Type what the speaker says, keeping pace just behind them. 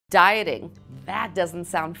Dieting, that doesn't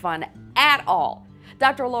sound fun at all.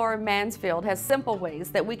 Dr. Laura Mansfield has simple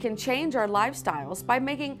ways that we can change our lifestyles by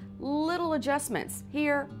making little adjustments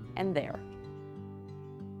here and there.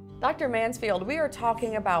 Dr. Mansfield, we are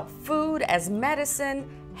talking about food as medicine,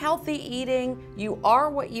 healthy eating. You are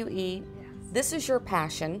what you eat. Yes. This is your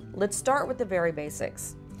passion. Let's start with the very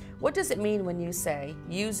basics. What does it mean when you say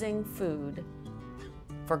using food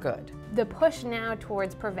for good? The push now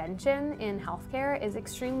towards prevention in healthcare is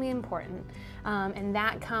extremely important, and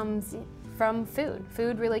that comes from food.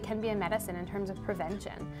 Food really can be a medicine in terms of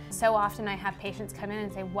prevention. So often I have patients come in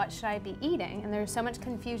and say, what should I be eating? And there's so much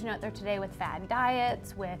confusion out there today with fad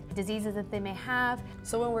diets, with diseases that they may have.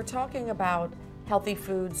 So when we're talking about healthy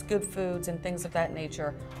foods, good foods, and things of that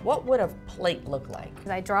nature, what would a plate look like?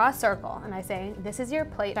 I draw a circle and I say, this is your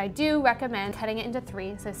plate. I do recommend cutting it into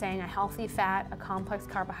 3, so saying a healthy fat, a complex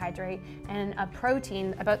carbohydrate, and a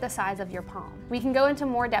protein about the size of your palm. We can go into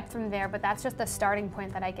more depth from there, but that's just the starting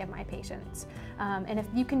point that I give my patients. And if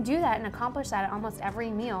you can do that and accomplish that at almost every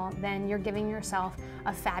meal, then you're giving yourself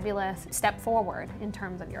a fabulous step forward in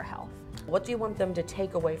terms of your health. What do you want them to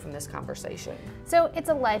take away from this conversation? So it's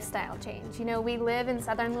a lifestyle change. You know, we live in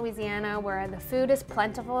southern Louisiana where the food is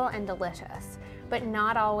plentiful and delicious, but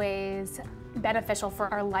not always beneficial for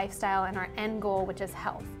our lifestyle and our end goal, which is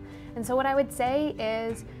health. And so what I would say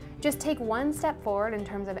is just take one step forward in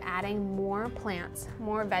terms of adding more plants,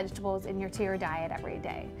 more vegetables to your diet every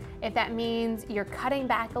day. If that means you're cutting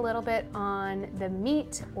back a little bit on the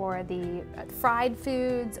meat or the fried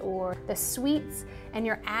foods or the sweets, and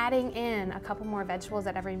you're adding in a couple more vegetables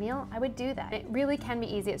at every meal, I would do that. It really can be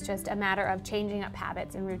easy. It's just a matter of changing up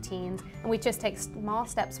habits and routines, and we just take small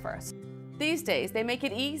steps first. These days, they make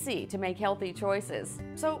it easy to make healthy choices.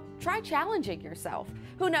 So try challenging yourself.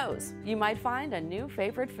 Who knows, you might find a new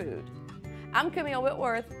favorite food. I'm Camille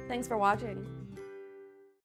Whitworth. Thanks for watching.